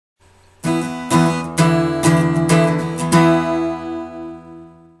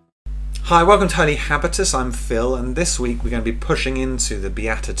Hi, welcome to Holy Habitus. I'm Phil, and this week we're going to be pushing into the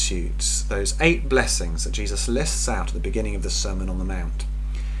beatitudes, those 8 blessings that Jesus lists out at the beginning of the Sermon on the Mount.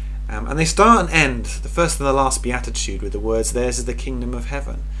 And they start and end, the first and the last beatitude, with the words, "Theirs is the kingdom of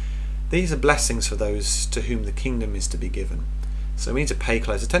heaven." These are blessings for those to whom the kingdom is to be given. So we need to pay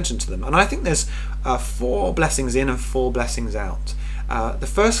close attention to them. And I think there's 4 blessings in and 4 blessings out. The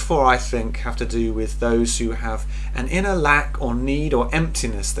first 4, I think, have to do with those who have an inner lack or need or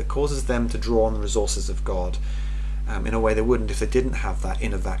emptiness that causes them to draw on the resources of God in a way they wouldn't if they didn't have that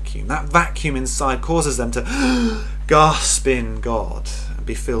inner vacuum. That vacuum inside causes them to gasp in God and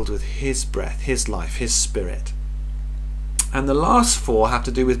be filled with His breath, His life, His Spirit. And the last 4 have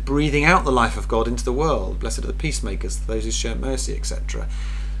to do with breathing out the life of God into the world. Blessed are the peacemakers, those who show mercy, etc.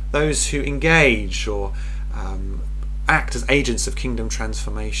 Those who engage or act as agents of kingdom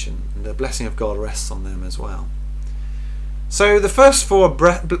transformation, and the blessing of God rests on them as well. So the first 4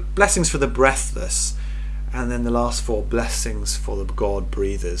 blessings for the breathless, and then the last 4 blessings for the God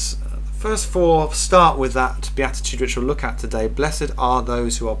breathers. The first 4 start with that beatitude which we'll look at today. Blessed are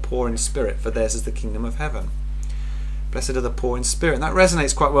those who are poor in spirit, for theirs is the kingdom of heaven. Blessed are the poor in spirit. And that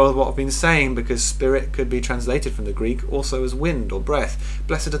resonates quite well with what I've been saying, because spirit could be translated from the Greek also as wind or breath.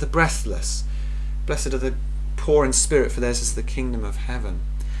 Blessed are the breathless. Blessed are the poor in spirit, for theirs is the kingdom of heaven.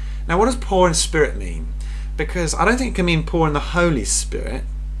 Now, what does poor in spirit mean? Because I don't think it can mean poor in the Holy Spirit,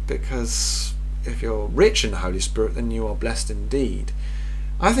 because if you're rich in the Holy Spirit, then you are blessed indeed.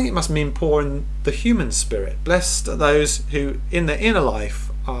 I think it must mean poor in the human spirit. Blessed are those who in their inner life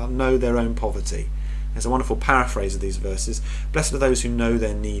know their own poverty. There's a wonderful paraphrase of these verses. Blessed are those who know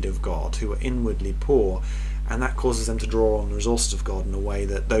their need of God, who are inwardly poor, and that causes them to draw on the resources of God in a way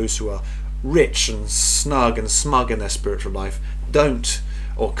that those who are rich and snug and smug in their spiritual life don't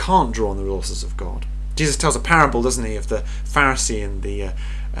or can't draw on the resources of God. Jesus tells a parable, doesn't he, of the Pharisee in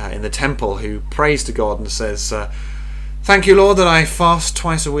the temple who prays to God and says, "Thank you, Lord, that I fast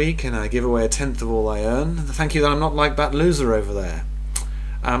twice a week and I give away 1/10 of all I earn. Thank you that I'm not like that loser over there."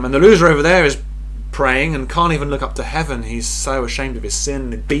 And the loser over there is praying and can't even look up to heaven. He's so ashamed of his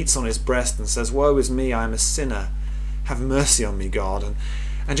sin, he beats on his breast and says, "Woe is me, I am a sinner. Have mercy on me, God."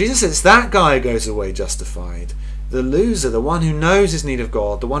 And Jesus says that guy goes away justified. The loser, the one who knows his need of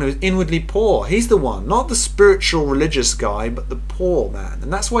God, the one who is inwardly poor, he's the one, not the spiritual religious guy, but the poor man.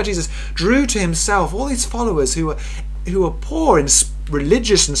 And that's why Jesus drew to himself all these followers who were poor in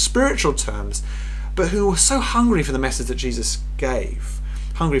religious and spiritual terms, but who were so hungry for the message that Jesus gave,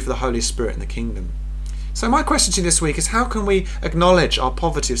 hungry for the Holy Spirit and the kingdom. So my question to you this week is, how can we acknowledge our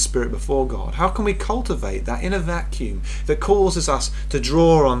poverty of spirit before God? How can we cultivate that inner vacuum that causes us to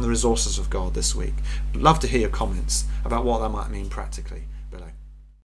draw on the resources of God this week? I'd love to hear your comments about what that might mean practically.